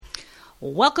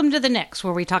Welcome to The Nix,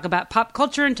 where we talk about pop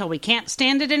culture until we can't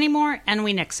stand it anymore, and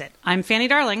we nix it. I'm Fanny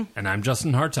Darling. And I'm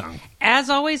Justin Hartung. As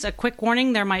always, a quick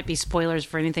warning, there might be spoilers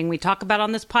for anything we talk about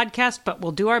on this podcast, but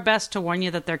we'll do our best to warn you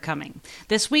that they're coming.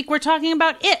 This week we're talking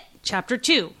about It, Chapter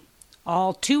 2.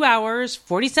 All 2 hours,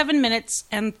 47 minutes,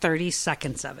 and 30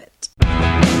 seconds of it.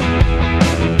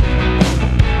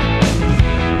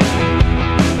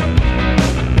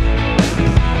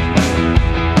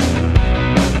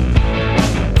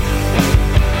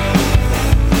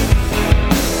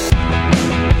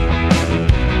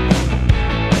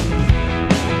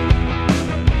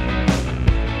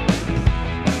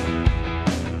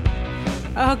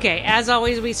 Okay, as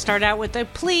always, we start out with a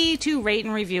plea to rate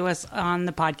and review us on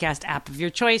the podcast app of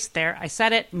your choice. There, I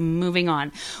said it. Moving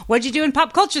on. What'd you do in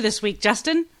pop culture this week,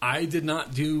 Justin? I did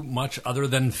not do much other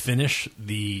than finish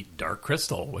The Dark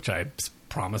Crystal, which I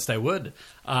promised I would.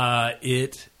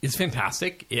 It is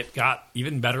fantastic. It got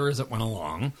even better as it went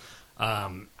along.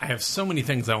 I have so many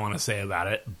things I want to say about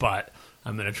it, but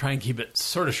I'm going to try and keep it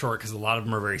sort of short because a lot of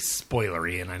them are very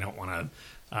spoilery, and I don't want to...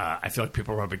 I feel like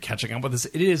people are probably catching up with this.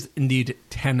 It is indeed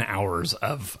 10 hours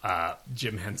of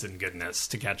Jim Henson goodness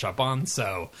to catch up on.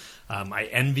 So I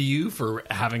envy you for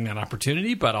having that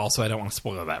opportunity, but also I don't want to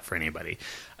spoil that for anybody.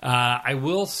 I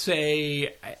will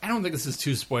say, I don't think this is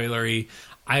too spoilery.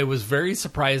 I was very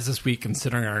surprised this week,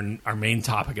 considering our main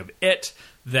topic of It,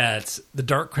 that The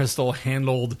Dark Crystal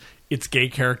handled its gay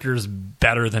characters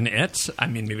better than It. I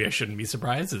mean, maybe I shouldn't be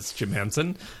surprised. It's Jim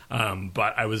Henson.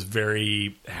 But I was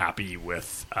very happy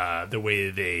with the way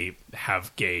they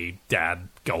have gay dad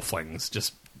gelflings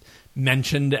just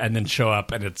mentioned and then show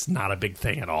up, and it's not a big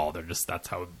thing at all. They're just, that's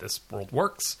how this world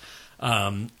works.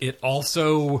 It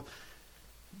also...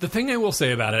 The thing I will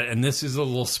say about it, and this is a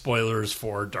little spoilers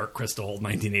for Dark Crystal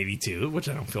 1982, which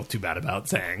I don't feel too bad about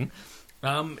saying,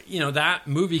 that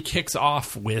movie kicks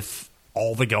off with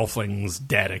all the Gelflings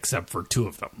dead except for 2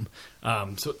 of them.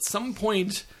 So at some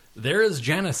point, there is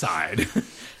genocide.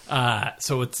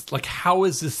 So it's like, how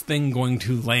is this thing going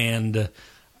to land...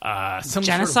 some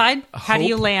genocide? Sort of how do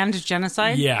you land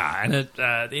genocide? Yeah, and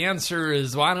the answer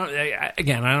is, well, I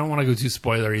don't want to go too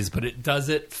spoileries, but it does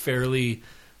it fairly...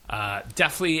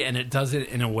 definitely, and it does it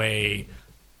in a way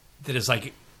that is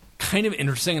like kind of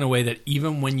interesting, in a way that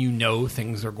even when you know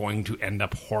things are going to end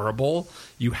up horrible,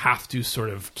 you have to sort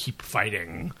of keep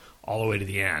fighting all the way to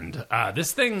the end.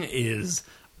 This thing is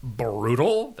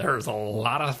brutal. There's a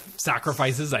lot of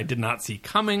sacrifices I did not see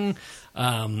coming.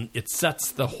 It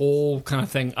sets the whole kind of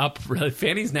thing up. Really,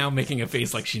 Fanny's now making a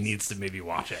face like she needs to maybe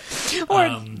watch it.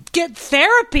 Or get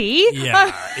therapy.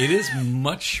 Yeah, it is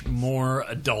much more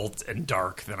adult and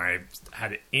dark than I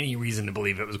had any reason to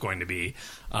believe it was going to be.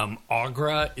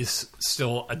 Agra is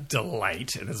still a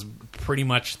delight, and is pretty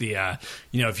much the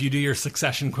if you do your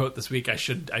Succession quote this week, I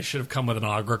should have come with an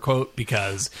Agra quote,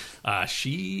 because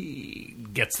she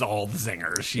gets all the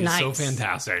zingers. She's nice. So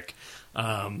fantastic.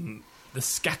 The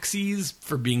Skeksis,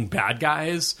 for being bad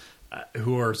guys,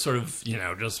 who are sort of,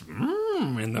 just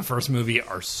in the first movie,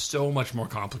 are so much more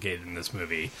complicated in this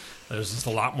movie. There's just a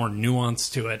lot more nuance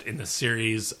to it in the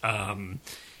series. Fanny,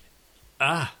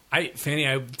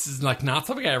 this is like not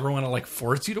something I ever want to like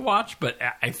force you to watch, but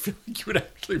I feel like you would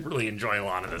actually really enjoy a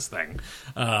lot of this thing.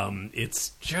 It's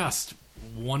just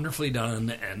wonderfully done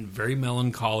and very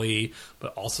melancholy,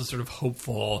 but also sort of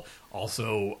hopeful,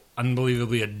 also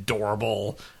unbelievably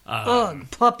adorable.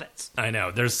 Puppets. I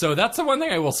know. So that's the one thing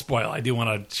I will spoil. I do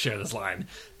want to share this line.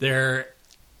 There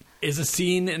is a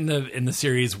scene in the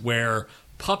series where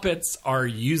puppets are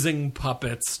using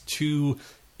puppets to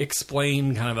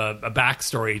explain kind of a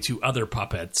backstory to other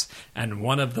puppets, and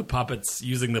one of the puppets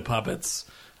using the puppets,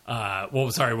 one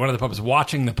of the puppets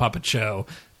watching the puppet show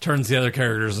turns to the other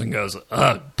characters and goes,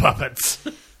 "Ugh, puppets,"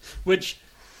 which,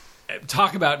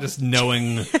 talk about just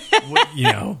knowing,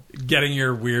 getting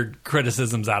your weird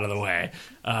criticisms out of the way.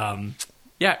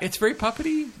 Yeah, it's very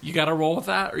puppety. You got to roll with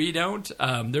that, or you don't.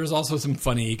 There's also some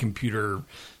funny computer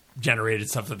generated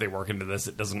stuff that they work into this.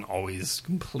 It doesn't always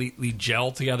completely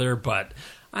gel together, but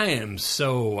I am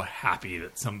so happy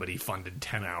that somebody funded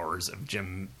 10 hours of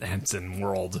Jim Henson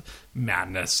world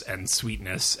madness and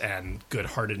sweetness and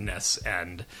good-heartedness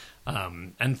and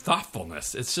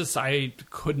thoughtfulness. It's just, I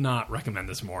could not recommend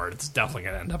this more. It's definitely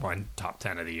going to end up on top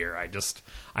 10 of the year.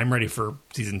 I'm ready for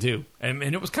season 2. And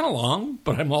it was kind of long,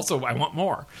 but I want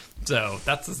more. So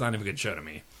that's the sign of a good show to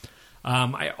me.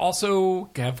 I also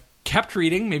have kept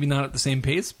reading, maybe not at the same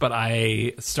pace, but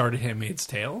I started Handmaid's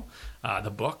Tale, the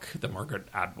book, the Margaret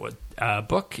Atwood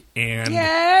book, and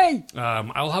yay!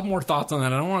 I'll have more thoughts on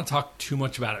that. I don't want to talk too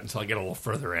much about it until I get a little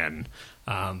further in.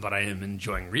 but I am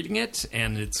enjoying reading it,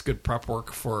 and it's good prep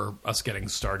work for us getting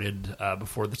started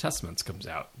before the Testaments comes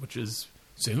out, which is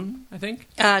soon, I think.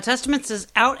 Testaments is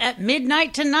out at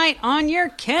midnight tonight on your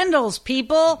Kindles,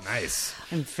 people. Nice.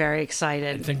 I'm very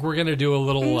excited. I think we're going to do a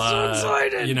little, I'm so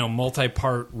excited.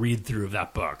 multi-part read-through of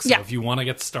that book. So Yeah. if you want to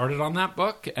get started on that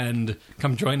book and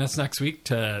come join us next week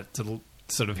to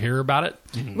sort of hear about it.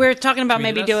 We're talking about Tweet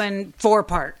maybe us. doing 4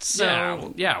 parts.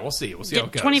 So we'll see. We'll see how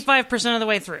it get goes. 25% of the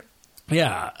way through.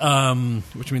 Yeah,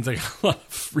 which means I got a lot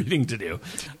of reading to do.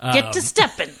 Get to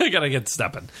stepping. I gotta get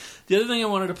stepping. The other thing I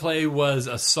wanted to play was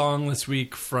a song this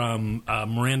week from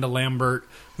Miranda Lambert,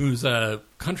 who's a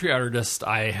country artist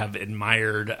I have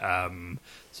admired off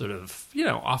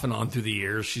and on through the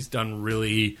years. She's done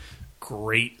really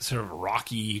great sort of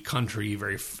rocky country,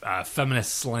 very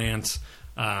feminist slant.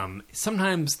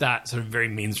 Sometimes that sort of very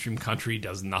mainstream country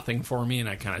does nothing for me and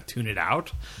I kind of tune it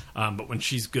out. But when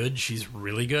she's good, she's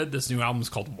really good. This new album is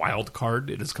called Wild Card.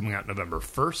 It is coming out November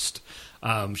 1st.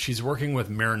 She's working with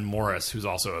Maren Morris, who's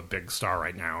also a big star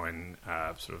right now in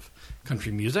sort of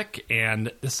country music.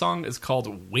 And this song is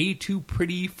called Way Too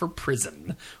Pretty for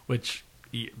Prison, which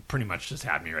pretty much just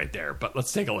had me right there. But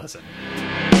let's take a listen.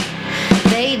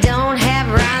 They don't have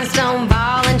rhinestone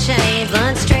ball and chains.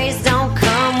 Lunch trays don't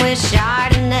come with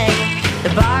Chardonnay. The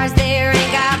bars there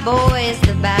ain't got boys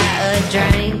to buy us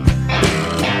drinks.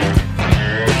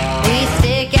 We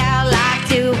stick out like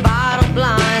 2 bottle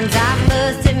blondes. I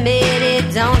must admit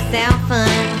it don't sound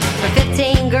fun for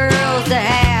 15 girls to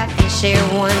have to share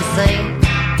one sink.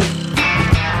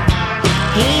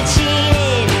 He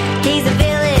cheated, he's a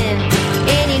villain,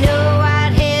 and you know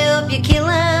I'd help you kill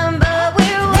him, but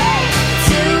we're way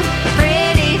too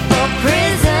pretty for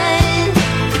prison.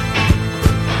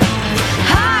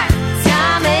 Hard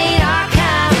time ain't our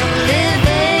kind of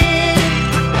living.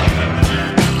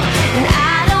 And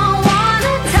I don't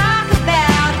wanna talk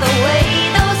about the way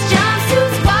those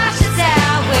jumpsuits wash us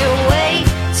out. We're way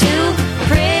too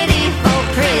pretty for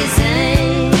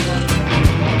prison.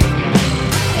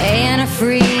 And a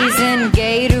freezing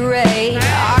Gatorade,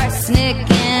 arsenic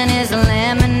in his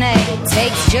lemonade.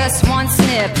 Takes just one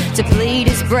snip to bleed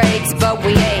his brakes, but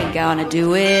we ain't gonna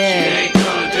do it.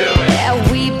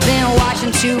 Yeah, we've been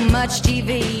watching too much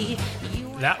TV.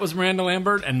 That was Miranda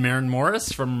Lambert and Maren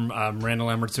Morris from Miranda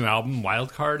Lambert's new album,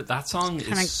 Wild Card. That song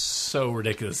is so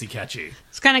ridiculously catchy.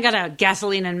 It's kind of got a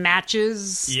gasoline and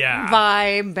matches Yeah.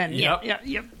 vibe. And Yep.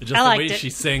 Yep. Just I the liked way it. she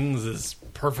sings is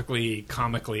perfectly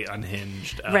comically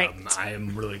unhinged. Right. I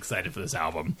am really excited for this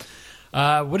album.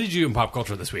 What did you do in pop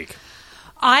culture this week?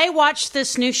 I watched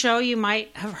this new show. You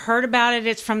might have heard about it.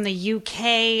 It's from the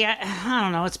UK. I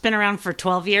don't know. It's been around for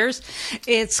 12 years.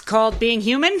 It's called Being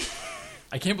Human.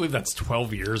 I can't believe that's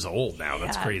 12 years old now.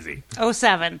 That's crazy.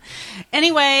 07.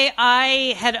 Anyway,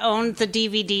 I had owned the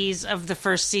DVDs of the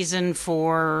first season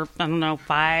for,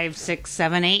 5, 6,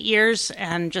 7, 8 years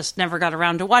and just never got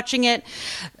around to watching it.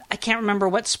 I can't remember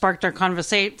what sparked our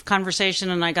conversation,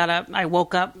 and I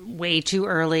woke up way too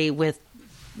early with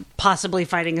possibly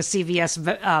fighting a CVS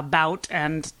bout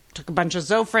and took a bunch of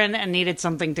Zofran and needed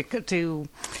something to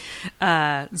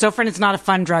Zofran is not a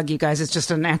fun drug, you guys. It's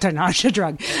just an anti-nausea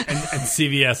drug. And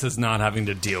CVS is not having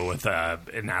to deal with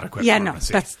inadequate Yeah,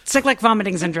 pharmacy. no, that's cyclic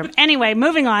vomiting syndrome. Anyway,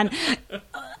 moving on.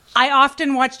 I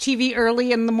often watch TV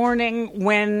early in the morning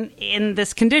when in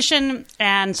this condition,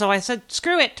 and so I said,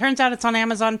 screw it. Turns out it's on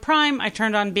Amazon Prime. I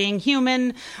turned on Being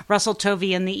Human, Russell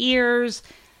Tovey in the ears.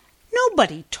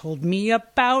 Nobody told me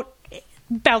about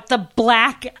the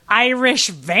black Irish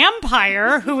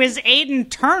vampire who is Aidan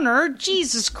Turner.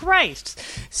 Jesus Christ.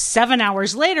 7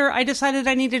 hours later, I decided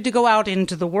I needed to go out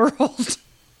into the world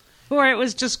where it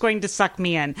was just going to suck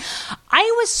me in.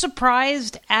 I was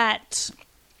surprised at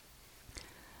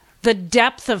the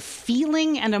depth of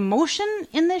feeling and emotion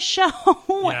in this show,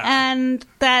 and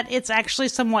that it's actually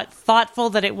somewhat thoughtful,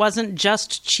 that it wasn't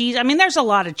just cheese. I mean, there's a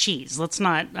lot of cheese.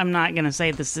 I'm not going to say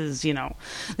this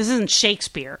isn't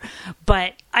Shakespeare,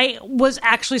 but I was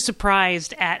actually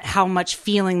surprised at how much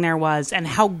feeling there was and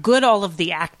how good all of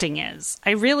the acting is.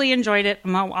 I really enjoyed it.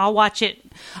 I'll watch it.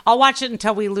 I'll watch it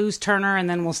until we lose Turner, and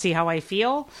then we'll see how I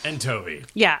feel. And Tovey.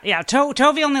 Yeah.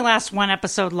 Tovey only lasts one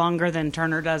episode longer than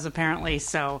Turner does, apparently.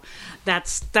 So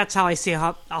that's how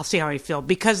I'll see how I feel,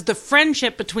 because the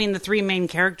friendship between the three main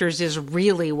characters is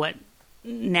really what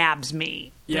nabs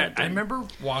me. Yeah, I remember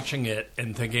watching it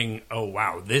and thinking, "Oh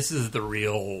wow, this is the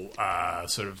real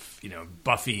sort of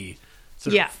Buffy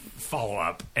sort of follow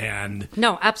up." And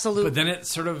no, absolutely. But then it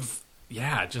sort of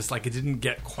just like it didn't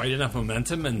get quite enough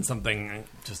momentum, and something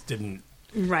just didn't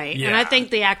Right. Yeah. And I think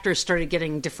the actors started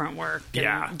getting different work and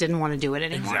Yeah. didn't want to do it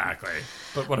anymore. Exactly.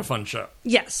 But what a fun show.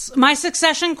 Yes. My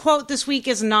Succession quote this week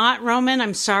is not Roman.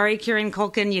 I'm sorry, Kieran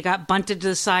Culkin. You got bunted to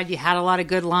the side. You had a lot of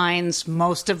good lines.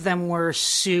 Most of them were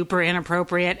super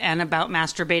inappropriate and about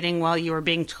masturbating while you were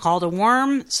being called a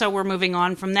worm. So we're moving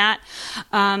on from that.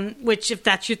 Which, if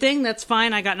that's your thing, that's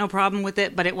fine. I got no problem with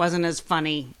it. But it wasn't as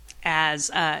funny as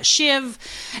Shiv.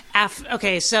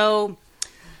 Okay, so...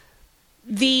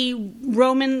 The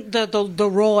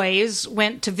Roys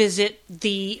went to visit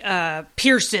the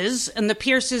Pierces, and the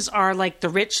Pierces are like the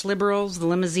rich liberals, the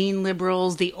limousine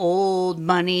liberals, the old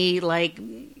money, like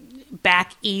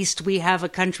back east. We have a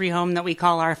country home that we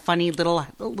call our funny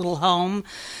little home,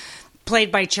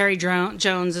 played by Cherry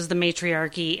Jones as the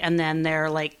matriarchy, and then their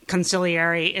like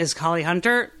conciliary is Holly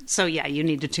Hunter. So yeah, you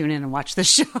need to tune in and watch the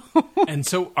show. And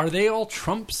so, are they all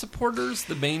Trump supporters,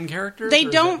 the main characters? They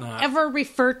don't ever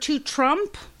refer to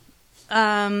Trump,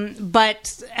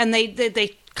 but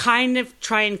they kind of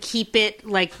try and keep it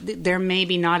like they're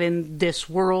maybe not in this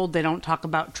world. They don't talk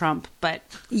about Trump, but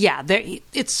yeah,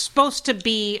 it's supposed to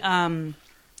be the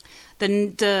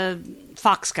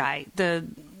Fox guy,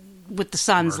 with the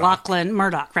sons, Lachlan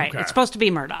Murdoch, right? Okay. It's supposed to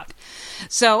be Murdoch.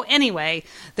 So anyway,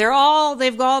 they're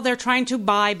trying to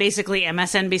buy basically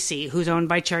MSNBC, who's owned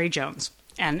by Cherry Jones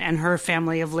and her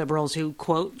family of liberals who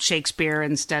quote Shakespeare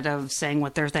instead of saying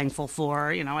what they're thankful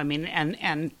for,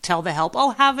 and tell the help, oh,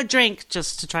 have a drink,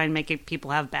 just to try and make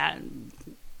people have bad.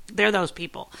 They're those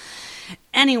people.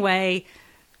 Anyway,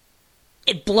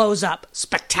 it blows up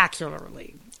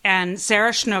spectacularly. And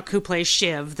Sarah Schnook, who plays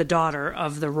Shiv, the daughter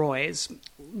of the Roys,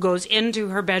 goes into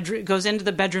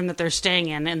the bedroom that they're staying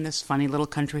in this funny little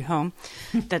country home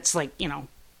that's like,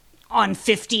 on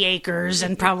 50 acres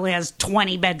and probably has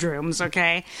 20 bedrooms,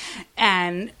 okay?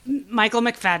 And Michael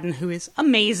McFadden, who is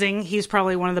amazing, he's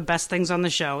probably one of the best things on the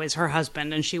show, is her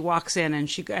husband. And she walks in and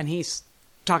he's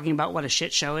talking about what a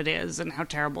shit show it is and how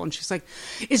terrible. And she's like,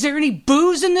 is there any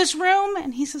booze in this room?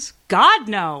 And he says, God,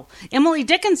 no. Emily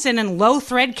Dickinson in low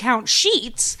thread count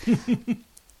sheets.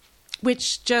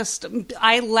 Which just,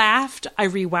 I laughed, I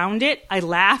rewound it, I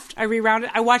laughed, I rewound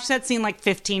it. I watched that scene like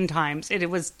 15 times. It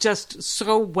was just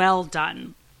so well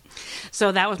done.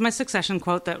 So that was my Succession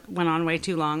quote that went on way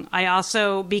too long. I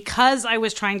also, because I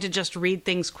was trying to just read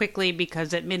things quickly,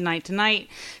 because at midnight tonight,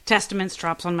 Testaments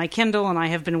drops on my Kindle, and I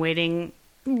have been waiting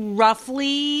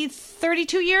roughly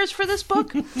 32 years for this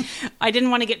book. I didn't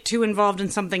want to get too involved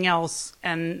in something else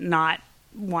and not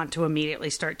want to immediately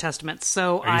start Testaments.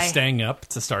 So Are you staying up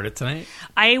to start it tonight?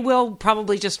 I will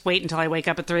probably just wait until I wake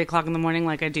up at 3 o'clock in the morning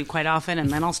like I do quite often, and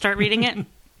then I'll start reading it.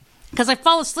 Because I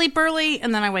fall asleep early,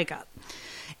 and then I wake up.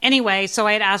 Anyway, so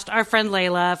I had asked our friend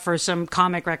Layla for some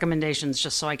comic recommendations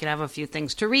just so I could have a few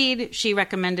things to read. She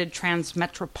recommended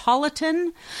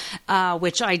Transmetropolitan,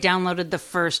 which I downloaded the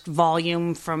first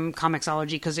volume from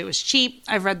Comixology because it was cheap.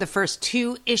 I've read the first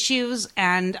 2 issues,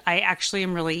 and I actually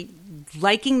am really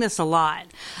liking this a lot.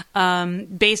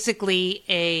 Basically,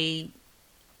 a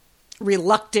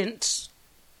reluctant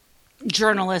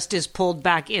journalist is pulled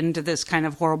back into this kind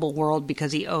of horrible world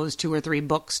because he owes 2 or 3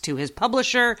 books to his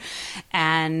publisher,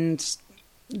 and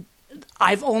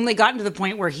I've only gotten to the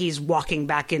point where he's walking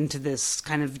back into this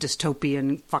kind of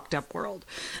dystopian, fucked up world.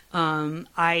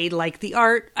 I like the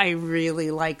art. I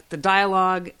really like the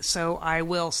dialogue. So I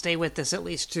will stay with this at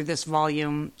least through this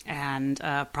volume, and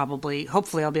hopefully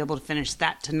I'll be able to finish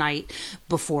that tonight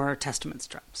before Testaments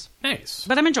drops. Nice.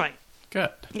 But I'm enjoying it. Good.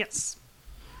 Yes.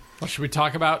 Well, should we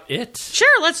talk about it?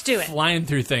 Sure, let's do it. Flying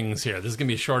through things here. This is going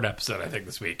to be a short episode, I think,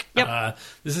 this week. Yep.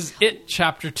 This is It,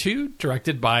 Chapter 2,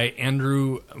 directed by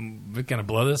Andrew... We're going to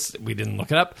blow this. We didn't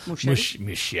look it up.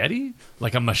 Muschietti?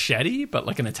 Like a machete, but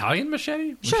like an Italian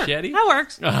machete? Sure, Muschietti? that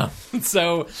works.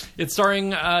 So it's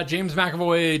starring James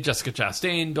McAvoy, Jessica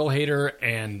Chastain, Bill Hader,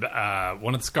 and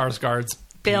one of the Skarsgårds,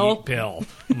 Bill.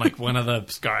 I'm like one of the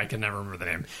I can never remember the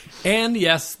name. And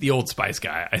yes, the Old Spice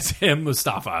guy, Isaiah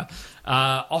Mustafa.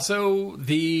 Also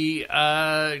the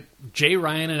Jay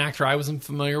Ryan, an actor I wasn't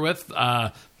familiar with,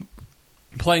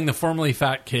 playing the formerly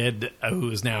fat kid who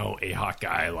is now a hot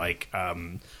guy. Like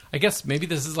I guess maybe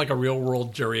this is like a real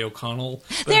world Jerry O'Connell.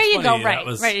 There you go.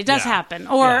 Right. It does happen.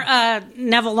 Or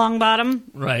Neville Longbottom.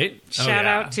 Right. Shout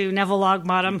out to Neville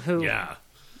Longbottom who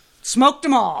smoked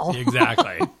them all.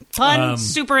 Exactly. Pun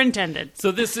superintended.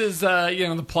 So this is,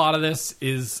 the plot of this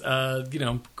is,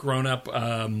 grown up,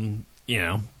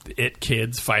 it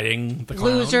kids fighting the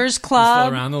clown. Losers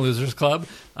Club. Around the Losers Club.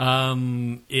 I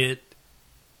don't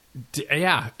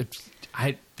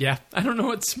know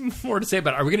what's more to say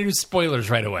about it. Are we going to do spoilers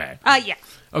right away? Yeah.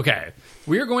 Okay.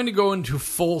 We are going to go into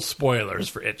full spoilers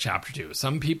for It Chapter 2.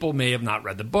 Some people may have not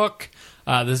read the book.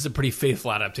 This is a pretty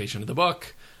faithful adaptation of the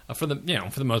book. For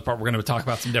the most part, we're going to talk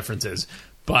about some differences.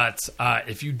 But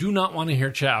if you do not want to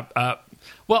hear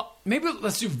well, maybe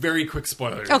let's do very quick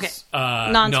spoilers. Okay.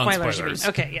 Non-spoilers.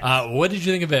 Okay, yes. What did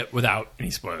you think of it without any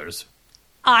spoilers?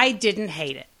 I didn't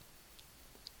hate it.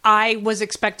 I was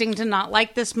expecting to not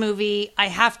like this movie. I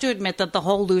have to admit that the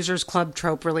whole Losers Club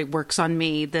trope really works on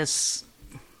me. This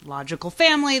logical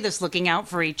family, this looking out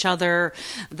for each other,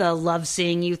 the love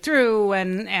seeing you through,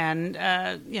 and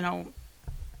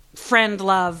friend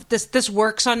love. This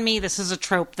works on me. This is a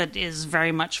trope that is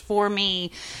very much for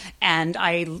me, and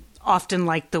I often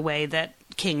like the way that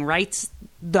King writes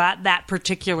that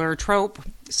particular trope.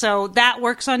 So that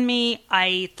works on me.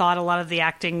 I thought a lot of the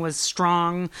acting was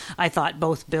strong. I thought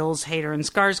both Bills, Hader, and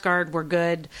Skarsgård were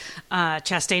good.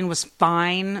 Chastain was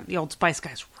fine. The Old Spice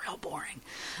guy's real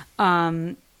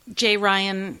boring. Jay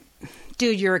Ryan,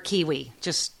 dude, you're a Kiwi.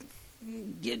 Just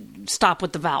stop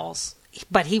with the vowels.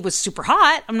 But he was super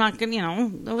hot. I'm not going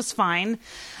to, it was fine.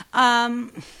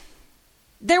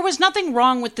 There was nothing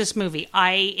wrong with this movie.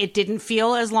 It didn't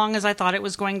feel as long as I thought it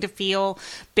was going to feel.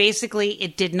 Basically,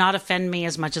 it did not offend me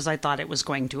as much as I thought it was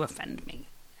going to offend me.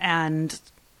 And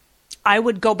I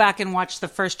would go back and watch the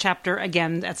first chapter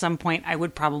again at some point. I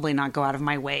would probably not go out of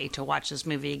my way to watch this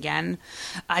movie again.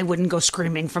 I wouldn't go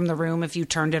screaming from the room if you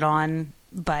turned it on,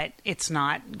 but it's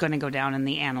not going to go down in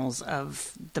the annals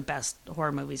of the best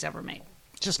horror movies ever made.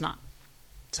 Just not.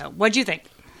 So, what'd you think?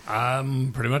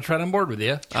 I'm pretty much right on board with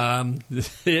you.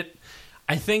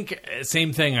 I think,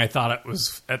 same thing. I thought it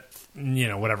was at,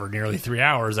 nearly 3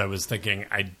 hours. I was thinking,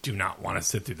 I do not want to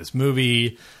sit through this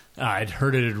movie. I'd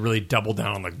heard it had really doubled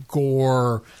down on the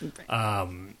gore.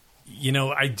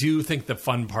 I do think the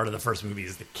fun part of the first movie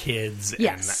is the kids.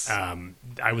 Yes. And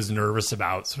I was nervous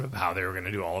about sort of how they were going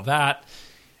to do all of that.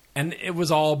 And it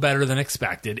was all better than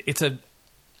expected. It's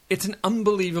an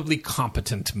unbelievably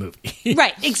competent movie.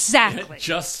 Right, exactly. It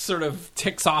just sort of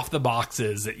ticks off the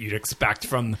boxes that you'd expect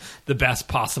from the best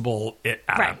possible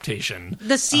adaptation. Right.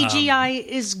 The CGI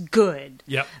is good.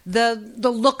 Yep. The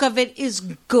look of it is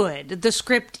good. The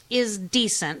script is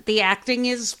decent. The acting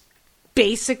is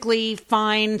basically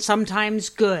fine, sometimes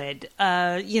good.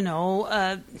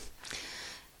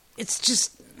 It's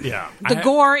just... Yeah. The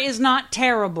gore is not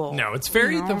terrible. No, it's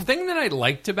very... The thing that I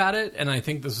liked about it, and I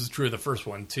think this is true of the first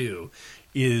one too,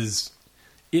 is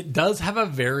it does have a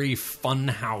very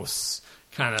funhouse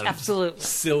kind of absolutely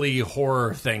silly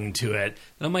horror thing to it.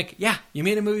 And I'm like, yeah, you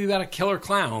made a movie about a killer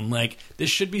clown. Like,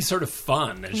 this should be sort of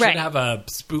fun. It should have a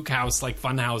spook house, like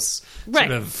funhouse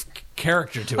sort of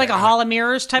character to it. Like a Hall of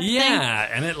Mirrors type thing? Yeah,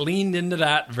 and it leaned into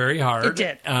that very hard. It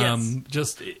did, yes.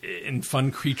 Just in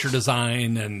fun creature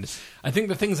design. And I think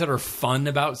the things that are fun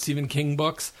about Stephen King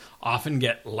books often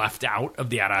get left out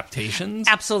of the adaptations.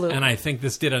 Absolutely. And I think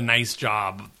this did a nice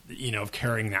job, of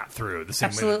carrying that through the same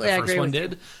way that the first one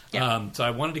did. Yeah. So I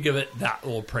wanted to give it that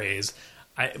little praise.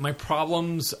 My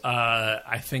problems,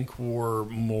 I think, were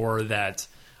more that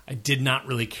I did not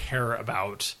really care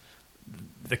about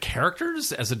the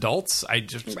characters as adults. I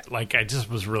just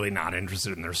was really not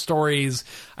interested in their stories.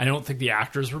 I don't think the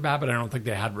actors were bad, but I don't think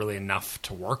they had really enough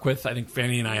to work with. I think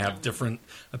Fanny and I have different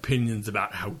opinions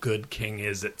about how good King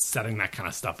is at setting that kind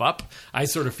of stuff up. I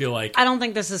sort of feel like... I don't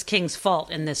think this is King's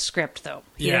fault in this script, though.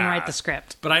 He didn't write the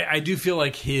script. But I do feel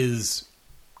like his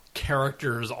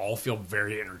characters all feel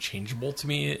very interchangeable to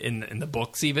me in the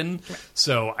books even. Right.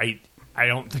 So I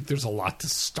don't think there's a lot to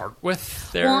start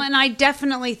with there. Well, and I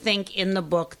definitely think in the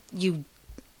book,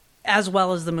 as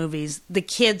well as the movies, the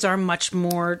kids are much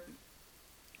more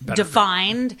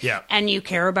defined, and you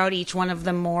care about each one of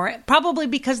them more. Probably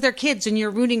because they're kids and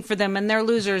you're rooting for them and they're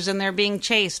losers and they're being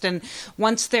chased. And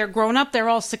once they're grown up, they're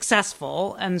all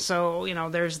successful. And so,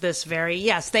 there's this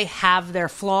they have their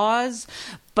flaws,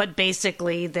 but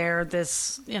basically they're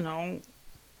this,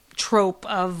 trope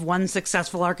of one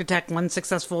successful architect, one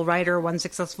successful writer, one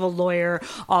successful lawyer,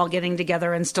 all getting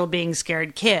together and still being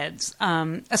scared kids.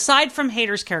 Aside from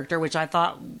Hader's character, which I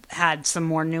thought had some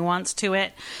more nuance to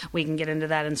it, we can get into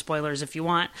that in spoilers if you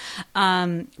want.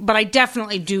 But I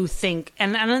definitely do think,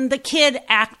 and then the kid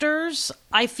actors,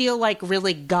 I feel like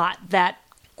really got that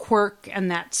quirk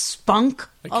and that spunk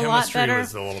a lot better. The chemistry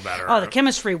was a little better. Oh, the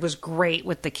chemistry was great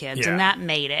with the kids, and that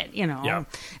made it,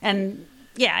 and...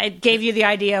 Yeah, it gave you the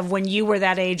idea of when you were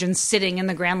that age and sitting in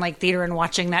the Grand Lake Theater and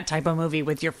watching that type of movie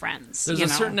with your friends. There's a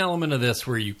certain element of this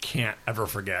where you can't ever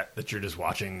forget that you're just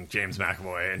watching James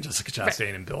McAvoy and Jessica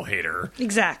Chastain and Bill Hader.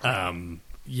 Exactly.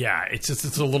 Yeah, it's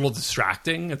a little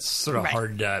distracting. It's sort of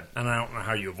hard to, and I don't know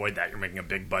how you avoid that. You're making a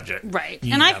big budget. Right.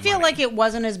 And I feel like it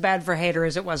wasn't as bad for Hader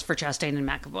as it was for Chastain and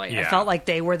McAvoy. Yeah. I felt like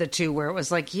they were the two where it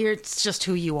was like, here, it's just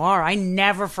who you are. I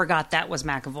never forgot that was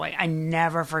McAvoy. I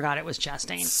never forgot it was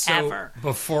Chastain, ever.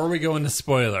 Before we go into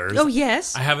spoilers... Oh,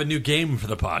 yes? I have a new game for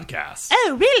the podcast.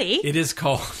 Oh, really? It is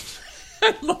called...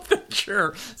 I love that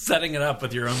you're setting it up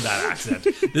with your own bad accent.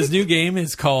 This new game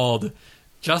is called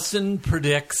Justin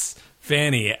Predicts...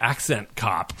 Fanny Accent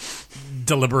Cop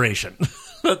Deliberation.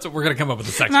 That's what we're going to come up with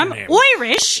a sexy name.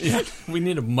 Irish. Yeah, we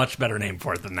need a much better name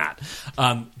for it than that.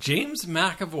 James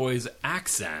McAvoy's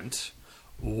accent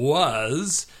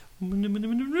was...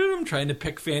 I'm trying to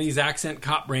pick Fanny's accent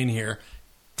cop brain here.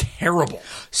 Terrible.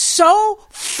 So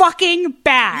fucking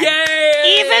bad.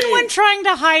 Yay! Even when trying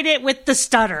to hide it with the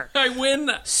stutter. I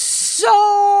win.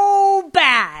 So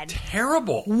bad.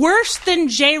 Terrible. Worse than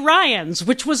Jay Ryan's,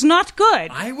 which was not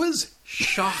good. I was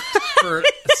shocked for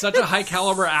such a high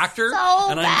caliber actor,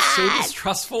 and bad. I'm so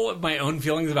distrustful of my own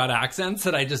feelings about accents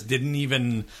that I just didn't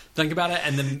even think about it.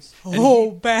 And then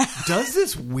bad. Does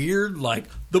this weird like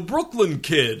the Brooklyn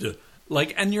kid.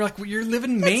 Like, and you're like, well, you're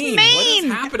living in Maine. What is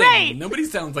happening? Right. Nobody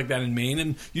sounds like that in Maine,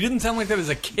 and you didn't sound like that as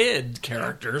a kid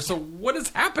character. So what is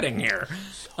happening here?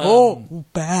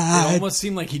 Bad. It almost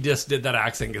seemed like he just did that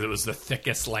accent because it was the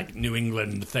thickest, like, New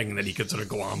England thing that he could sort of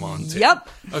glom onto. Yep.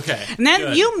 Okay. And then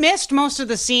good. you missed most of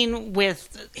the scene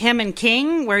with him and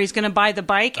King, where he's going to buy the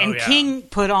bike, and King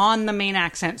put on the Maine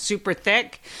accent super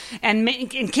thick, and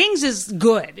King's is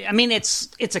good. I mean, it's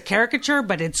a caricature,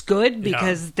 but it's good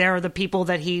because they're the people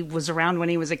that he was around when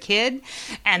he was a kid,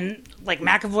 and like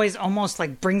McAvoy's almost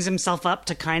like brings himself up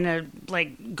to kind of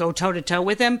like go toe to toe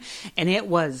with him, and it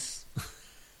was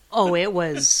it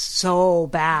was so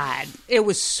bad. It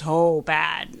was so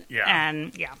bad. Yeah.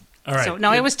 And all right. So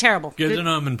no, it was terrible. Good to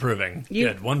know I'm improving.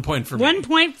 Good. 1 point for me. 1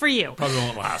 point for you. Probably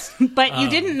won't last. But you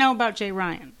didn't know about Jay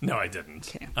Ryan. No, I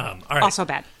didn't. Okay. All right. Also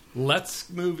bad. Let's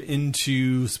move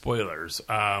into spoilers.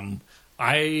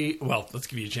 Let's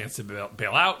give you a chance to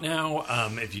bail out now.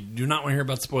 If you do not want to hear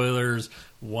about spoilers,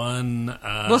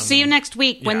 we'll see you next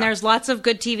week when there's lots of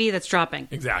good TV that's dropping.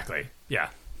 Exactly. Yeah.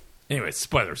 Anyways,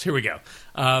 spoilers. Here we go.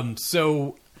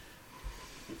 So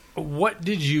what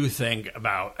did you think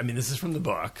about, I mean, this is from the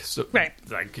book. So, right.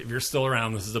 Like, if you're still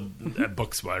around, this is a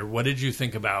book spoiler. What did you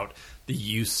think about the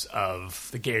use of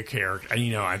the gay character? And,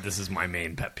 you know, this is my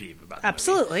main pet peeve about it.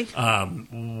 Absolutely.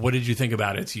 What did you think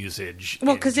about its usage?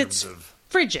 Well, because it's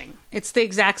fridging. It's the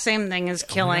exact same thing as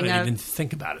killing I didn't even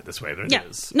think about it this way, but it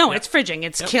is. No, it's fridging.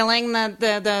 It's killing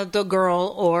the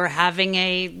girl or having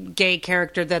a gay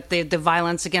character that the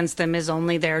violence against them is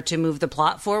only there to move the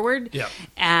plot forward. Yeah.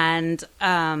 And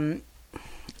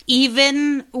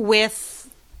even with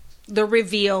the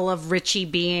reveal of Richie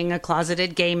being a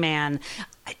closeted gay man,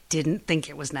 I didn't think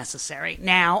it was necessary.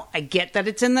 Now, I get that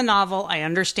it's in the novel. I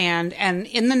understand. And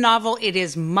in the novel, it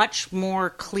is much more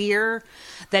clear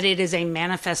that it is a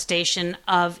manifestation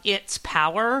of its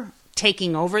power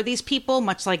taking over these people,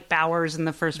 much like Bowers in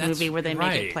the first movie where they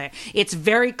make it play. It's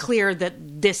very clear that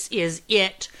this is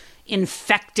it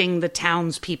infecting the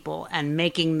townspeople and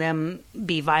making them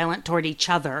be violent toward each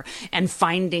other and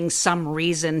finding some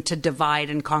reason to divide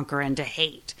and conquer and to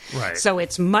hate. Right. So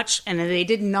it's much, and they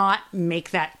did not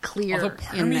make that clear. Although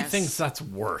part of me thinks that's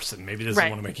worse, and maybe this is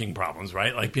one of my king problems,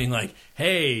 right? Like being like,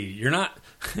 hey, you're not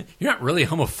really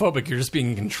homophobic, you're just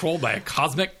being controlled by a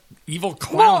cosmic evil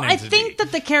clown entity. I think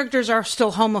that the characters are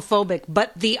still homophobic,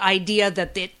 but the idea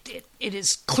that it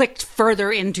is clicked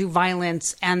further into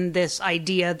violence and this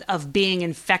idea of being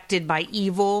infected by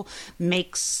evil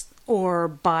makes, or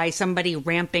by somebody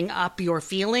ramping up your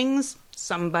feelings,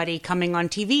 somebody coming on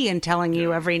TV and telling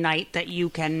you every night that you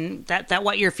can, that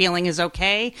what you're feeling is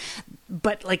okay,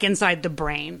 but like inside the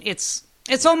brain. It's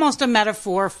almost a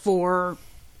metaphor for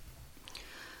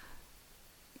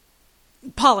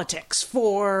politics,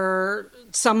 for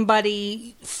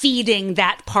somebody feeding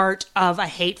that part of a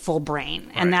hateful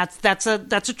brain. And that's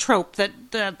a trope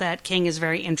that King is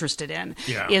very interested in,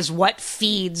 is what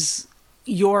feeds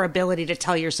your ability to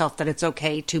tell yourself that it's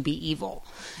okay to be evil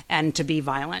and to be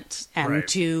violent and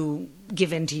to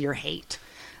give in to your hate.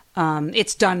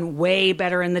 It's done way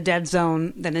better in The Dead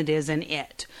Zone than it is in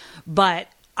It. But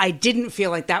I didn't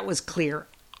feel like that was clear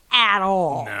at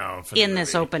all in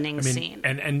this opening scene.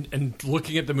 And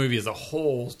looking at the movie as a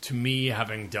whole, to me,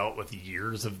 having dealt with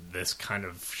years of this kind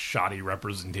of shoddy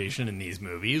representation in these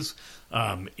movies,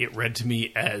 it read to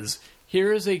me as,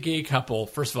 here is a gay couple.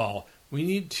 First of all, we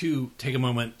need to take a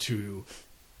moment to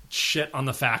shit on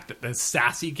the fact that the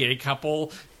sassy gay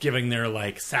couple giving their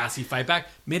like sassy fight back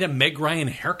made a Meg Ryan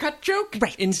haircut joke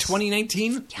in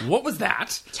 2019. Yeah. What was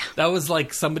that? Yeah. That was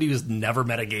like somebody who's never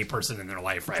met a gay person in their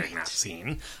life writing that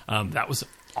scene. That was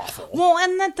awful. Well,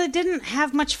 and that they didn't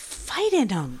have much fight in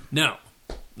them. No.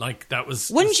 Like, that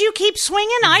was... Wouldn't you keep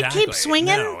swinging? Exactly. I'd keep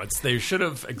swinging. No, they should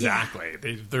have... Exactly.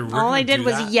 Yeah. All I did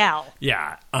was yell.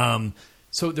 Yeah.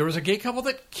 So there was a gay couple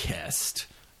that kissed.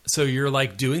 So you're,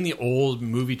 like, doing the old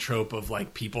movie trope of,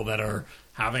 like, people that are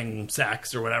having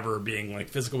sex or whatever, being, like,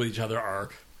 physical with each other are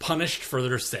punished for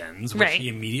their sins, which he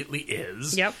immediately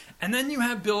is. Yep. And then you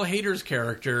have Bill Hader's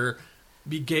character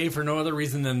be gay for no other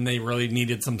reason than they really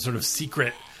needed some sort of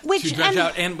secret to dredge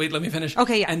out. And, wait, let me finish.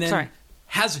 Okay, yeah, and then sorry.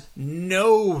 Has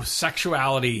no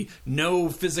sexuality, no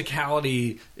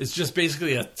physicality. It's just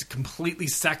basically a completely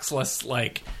sexless,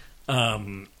 like...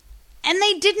 And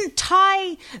they didn't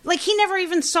tie... Like, he never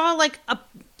even saw, like,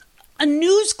 a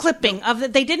news clipping of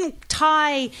it. They didn't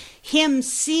tie him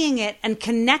seeing it and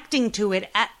connecting to it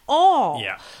at all.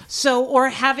 Yeah. So, or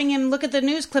having him look at the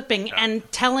news clipping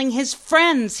and telling his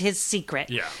friends his secret.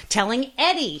 Yeah. Telling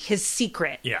Eddie his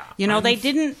secret. Yeah. You know, they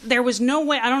didn't... There was no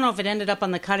way... I don't know if it ended up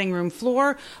on the cutting room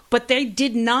floor, but they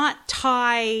did not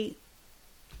tie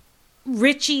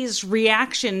Richie's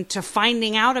reaction to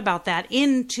finding out about that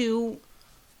into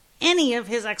any of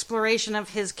his exploration of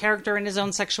his character and his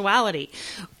own sexuality.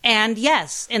 And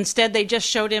yes, instead they just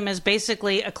showed him as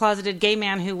basically a closeted gay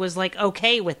man who was like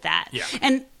okay with that. Yeah.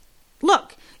 And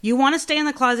look, you want to stay in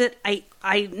the closet.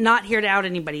 I'm not here to out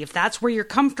anybody. If that's where you're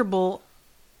comfortable,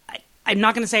 I'm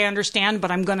not going to say I understand,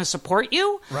 but I'm going to support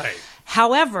you. Right.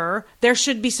 However, there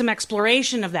should be some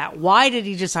exploration of that. Why did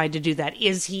he decide to do that?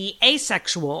 Is he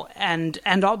asexual and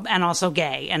also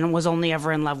gay and was only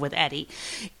ever in love with Eddie?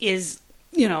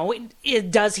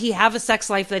 Does he have a sex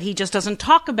life that he just doesn't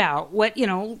talk about?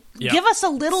 Give us a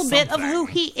little bit of who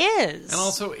he is. And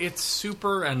also, it's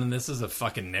super, and this is a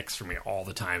fucking nix for me all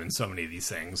the time in so many of these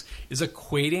things, is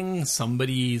equating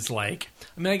somebody's, like...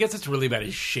 I mean, I guess it's really about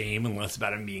his shame and less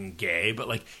about him being gay, but,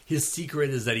 like, his secret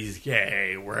is that he's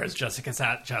gay, whereas Jessica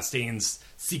Chastain's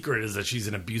secret is that she's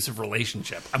in an abusive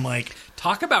relationship. I'm like,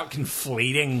 talk about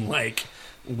conflating, like,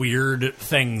 weird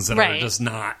things that are just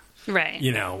not... Right.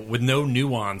 With no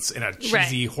nuance in a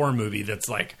cheesy horror movie that's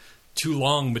like too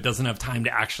long but doesn't have time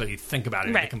to actually think about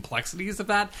it. The complexities of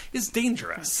that is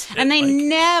dangerous. And they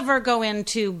never go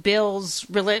into Bill's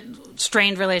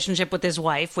strained relationship with his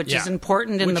wife, which is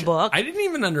important in the book. I didn't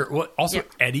even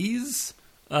Eddie's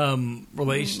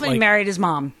relation. He married his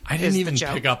mom. I didn't even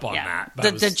pick up on that.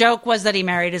 The joke was that he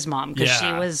married his mom because she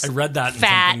was I read that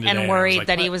fat today, and worried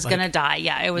that he was going to die.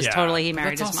 Yeah, it was totally he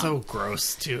married his mom. That's also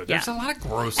gross too. There's a lot of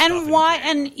gross and stuff.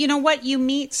 And you know what? You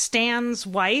meet Stan's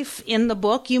wife in the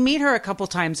book. You meet her a couple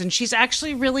times, and she's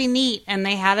actually really neat. And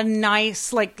they had a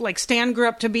nice like Stan grew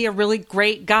up to be a really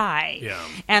great guy. Yeah.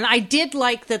 And I did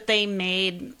like that they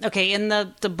made in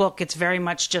the book. It's very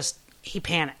much just. He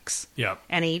panics. Yep.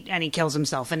 And he kills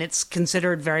himself, and it's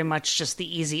considered very much just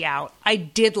the easy out. I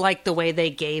did like the way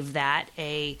they gave that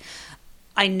I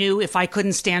knew if I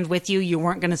couldn't stand with you, you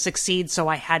weren't going to succeed, so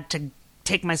I had to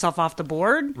take myself off the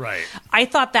board. Right. I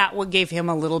thought that would give him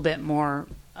a little bit more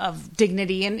of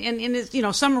dignity and his,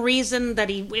 some reason that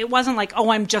it wasn't like,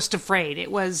 oh, I'm just afraid.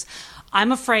 It was,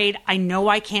 I'm afraid, I know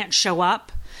I can't show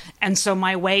up, and so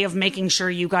my way of making sure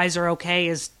you guys are okay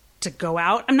is to go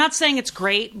out. I'm not saying it's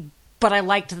great, but I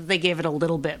liked that they gave it a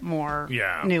little bit more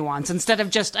nuance instead of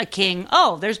just a king.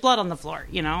 Oh, there's blood on the floor,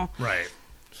 Right.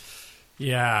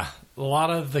 Yeah. A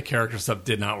lot of the character stuff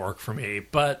did not work for me,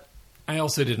 but I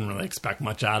also didn't really expect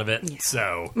much out of it. Yeah.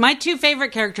 So my two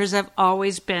favorite characters have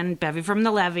always been Bevy from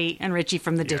the Levee and Richie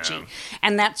from the Ditchy.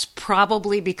 And that's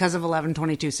probably because of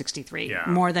 11/22/63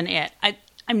 more than it.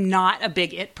 I'm not a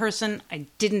big It person. I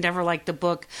didn't ever like the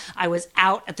book. I was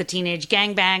out at the teenage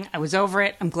gangbang. I was over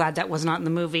it. I'm glad that was not in the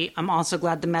movie. I'm also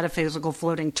glad the metaphysical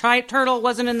floating turtle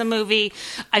wasn't in the movie.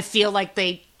 I feel like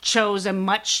they chose a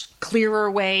much clearer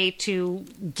way to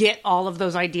get all of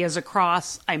those ideas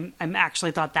across. I'm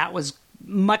actually thought that was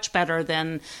much better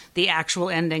than the actual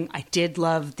ending. I did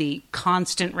love the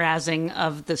constant razzing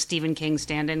of the Stephen King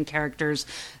stand-in characters,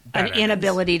 an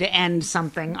inability to end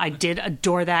something. I did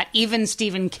adore that. Even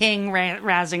Stephen King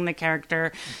razzing the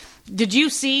character. Did you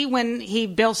see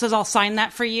when Bill says, I'll sign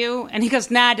that for you? And he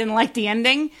goes, nah, I didn't like the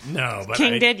ending. No, but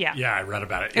King did, yeah. Yeah, I read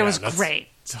about it. It was great.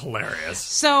 It's hilarious.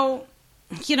 So,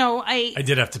 I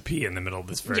did have to pee in the middle of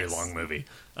this very long movie.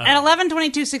 At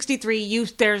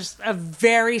 11/22/63, there's a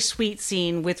very sweet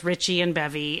scene with Richie and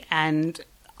Bevy, and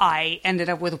I ended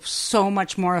up with so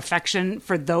much more affection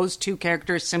for those two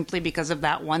characters simply because of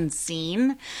that one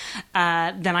scene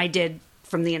than I did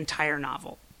from the entire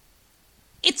novel.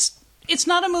 It's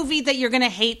not a movie that you're going to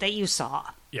hate that you saw.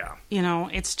 Yeah. You know,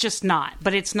 it's just not.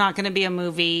 But it's not going to be a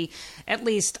movie, at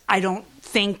least I don't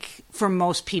think for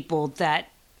most people, that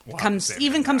comes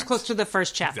close to the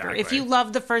first chapter. Exactly. If you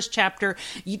love the first chapter,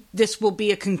 this will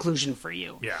be a conclusion for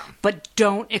you. Yeah. But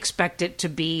don't expect it to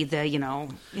be the, you know.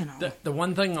 The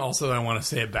one thing also that I want to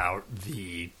say about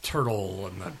the turtle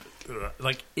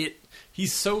and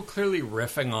he's so clearly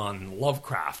riffing on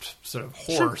Lovecraft sort of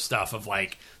horror stuff of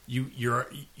like,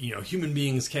 human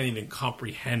beings can't even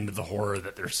comprehend the horror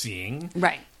that they're seeing.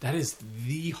 Right. That is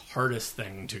the hardest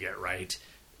thing to get right.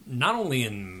 Not only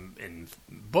in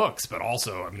books, but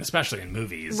also, I mean, especially in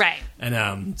movies. Right.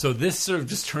 And so this sort of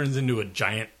just turns into a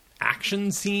giant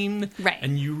action scene. Right.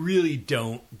 And you really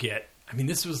don't get... I mean,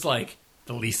 this was like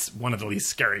one of the least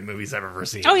scary movies I've ever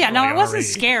seen. Oh, yeah. No, like, it wasn't already.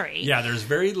 scary. Yeah, there's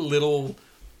very little,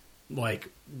 like,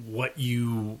 what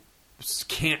you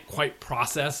can't quite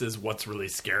process is what's really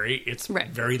scary. It's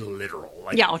very literal.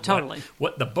 Like, yeah, totally.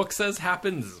 What the book says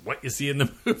happens is what you see in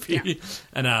the movie. Yeah.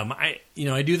 And I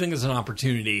do think it's an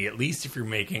opportunity, at least if you're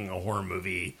making a horror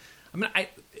movie. I mean,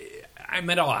 I'm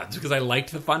at odds because I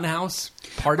liked the Funhouse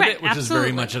part of it, which is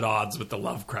very much at odds with the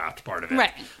Lovecraft part of it.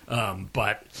 Right.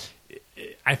 But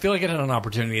I feel like it had an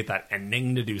opportunity at that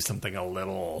ending to do something a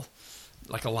little...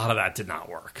 Like, a lot of that did not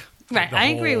work. Right, Like I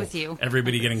agree with you.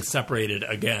 Everybody getting separated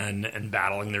again and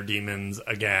battling their demons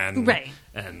again. Right.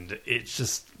 And it's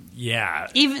just, yeah.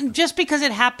 Even just because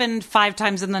it happened 5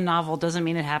 times in the novel doesn't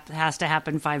mean it has to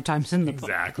happen 5 times in the book.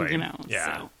 Exactly.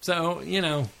 Yeah. So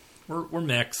we're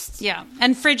mixed. Yeah.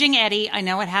 And fridging Eddie, I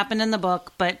know it happened in the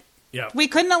book, but we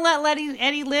couldn't have let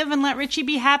Eddie live and let Richie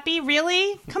be happy?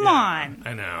 Really? Come on.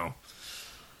 I know.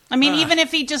 I mean, even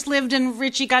if he just lived and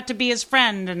Richie got to be his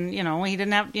friend and, he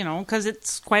didn't have, because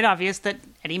it's quite obvious that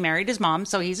Eddie married his mom,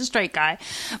 so he's a straight guy.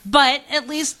 But at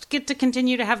least get to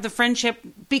continue to have the friendship.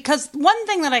 Because one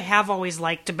thing that I have always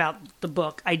liked about the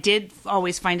book, I did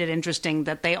always find it interesting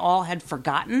that they all had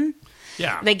forgotten.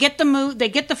 Yeah. They get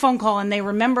the phone call and they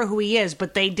remember who he is,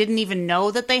 but they didn't even know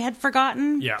that they had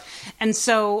forgotten. Yeah. And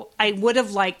so I would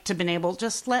have liked to been able to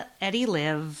just let Eddie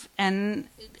live and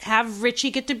have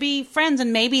Richie get to be friends.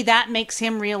 And maybe that makes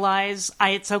him realize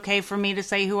it's okay for me to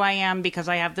say who I am because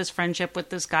I have this friendship with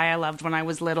this guy I loved when I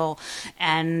was little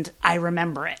and I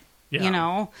remember it,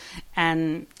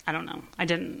 And I don't know.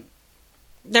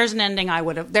 There's an ending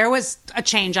there was a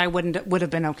change I would have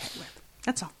been okay with.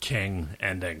 That's all. King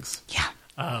endings. Yeah.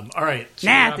 All right.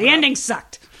 Nah, the ending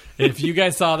sucked. If you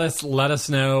guys saw this, let us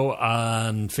know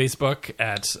on Facebook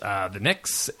at The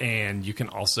Knicks, and you can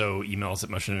also email us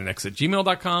at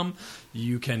motionandknicks@gmail.com.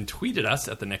 You can tweet at us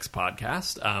at The Knicks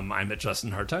Podcast. I'm at Justin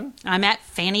Hartung. I'm at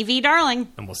Fanny V.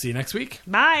 Darling. And we'll see you next week.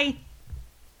 Bye.